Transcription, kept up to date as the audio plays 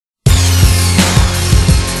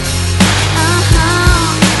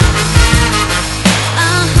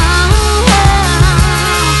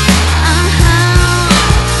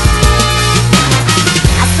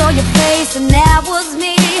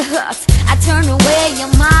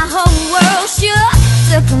you're my whole world. Sure,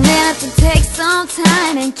 took a minute to take some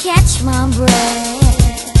time and catch my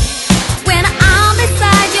breath. When I'm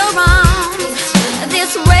beside your arms,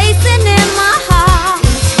 this racing in my heart,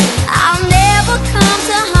 I'll never come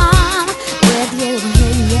to harm with you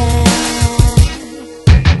here.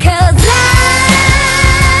 Cause I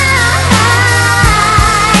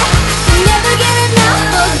never get enough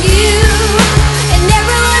of you, and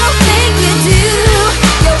every little thing you do,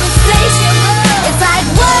 you're insatiable. It's like,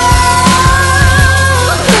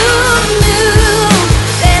 whoa, who knew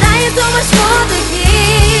that I had so much more to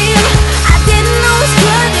give? I didn't know this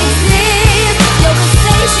could exist. You're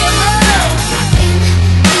insatiable.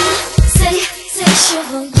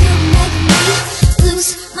 Insatiable, you make me lose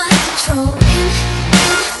my control.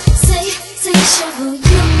 Insatiable,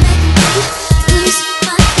 you make me lose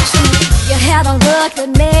my control. You had a look that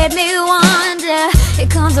made me wonder. Here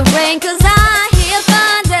comes the rain, cause I hear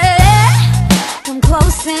thunder. Come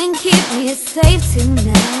close and keep me safe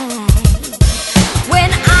tonight.